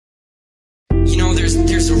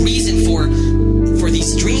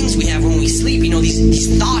dreams we have when we sleep, you know,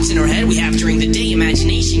 these thoughts in our head we have during the day,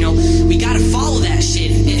 imagination, you know, we gotta follow that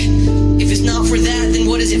shit. If it's not for that, then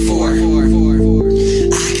what is it for? I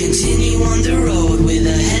continue on the road with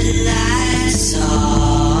the headlights off,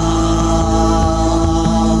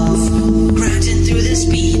 grinding through the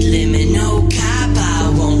speed limit, no cap,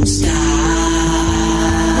 I won't stop.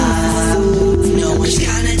 No one's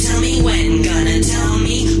gonna tell me when, gonna tell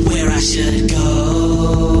me where I should go.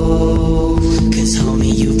 Cause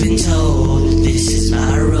homie, you've been told, this is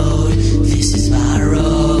my road, this is my road.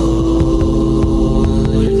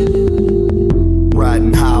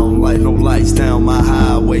 Riding high on light, no lights down my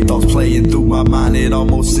highway. Thoughts playing through my mind, it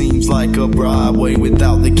almost seems like a Broadway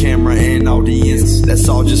without the camera and audience. That's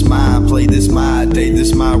all just mine, play this my day,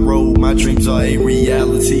 this my road. My dreams are a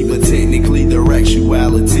reality, but technically they're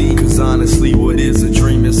actuality. Cause honestly, what is a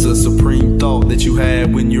dream? It's a supreme thought that you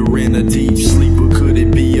have when you're in a deep sleep. Or could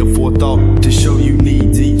it be a forethought to show you knee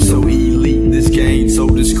deep? So elite, this game so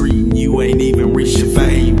discreet, and you ain't even reached your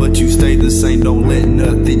fame, but you stay the same, don't let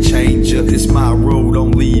nothing change you. This my road,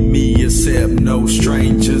 don't leave me accept no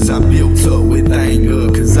strangers. I'm built up with anger,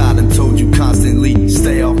 cause I done told you constantly,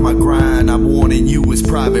 stay off my grind, I'm warning you, it's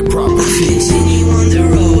private property. I continue on the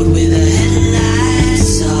road with the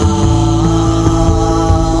headlights off,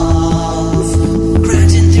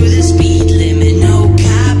 grinding through the speed limit, no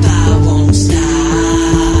cap, I won't stop.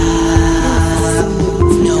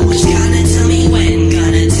 No one's gonna tell me when,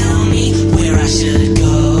 gonna tell me where I should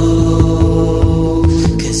go.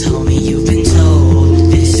 Cause homie, you've been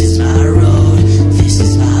told, this is my road, this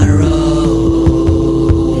is my road.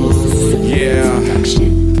 Yeah,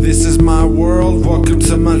 this is my world, welcome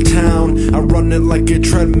to my town. I run it like a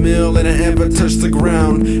treadmill and I never touch the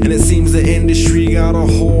ground. And it seems the industry got a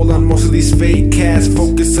hold on most of these fake cats,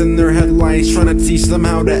 focusing their headlights, trying to teach them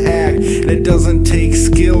how to act. And it doesn't take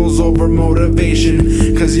skills over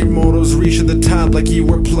motivation, cause your motives reach to the top like you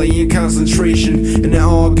were playing concentration. And it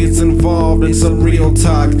all gets involved in some real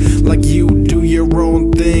talk, like you do your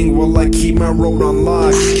own thing while I keep my road on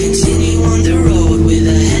lock.